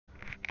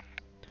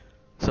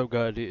What's up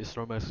guys, this is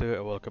Tromaxer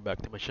and welcome back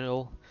to my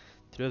channel.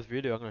 Today's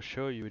video I'm gonna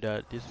show you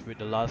that this week,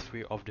 the last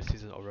week of the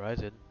season of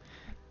Horizon.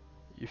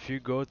 If you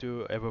go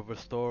to Everver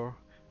store,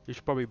 you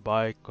should probably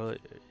buy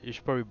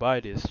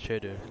this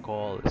shader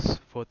called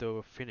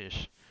Photo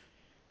Finish.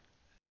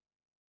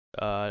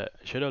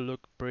 Shader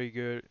look pretty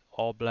good,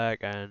 all black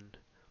and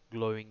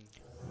glowing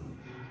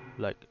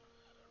like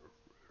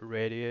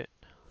radiate.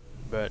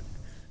 But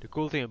the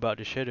cool thing about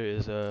the shader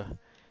is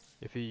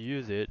if you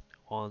use it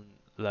on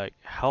like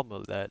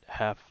helmet that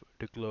have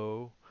the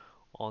glow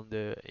on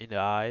the in the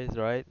eyes,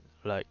 right?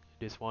 Like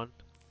this one.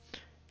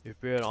 If you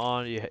put it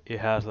on, it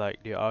has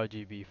like the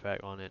RGB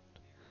effect on it.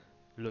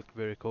 Looked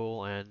very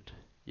cool, and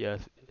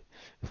yes,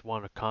 it's one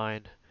of a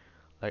kind.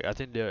 Like I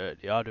think the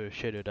other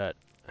shader that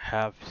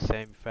have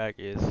same effect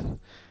is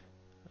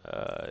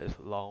a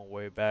long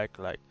way back.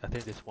 Like I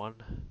think this one,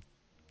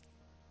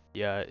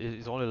 yeah,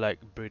 it's only like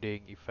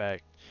breathing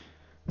effect.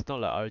 It's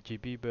not like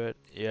RGB, but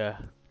yeah,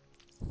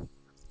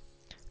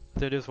 I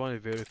think this one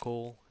is very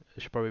cool.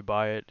 You should probably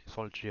buy it. It's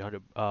only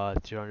 300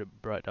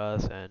 bright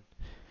dust, and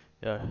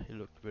yeah, it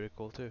looked very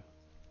cool too.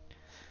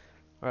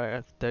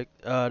 Alright,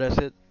 that's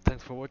it.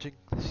 Thanks for watching.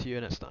 See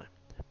you next time.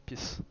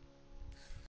 Peace.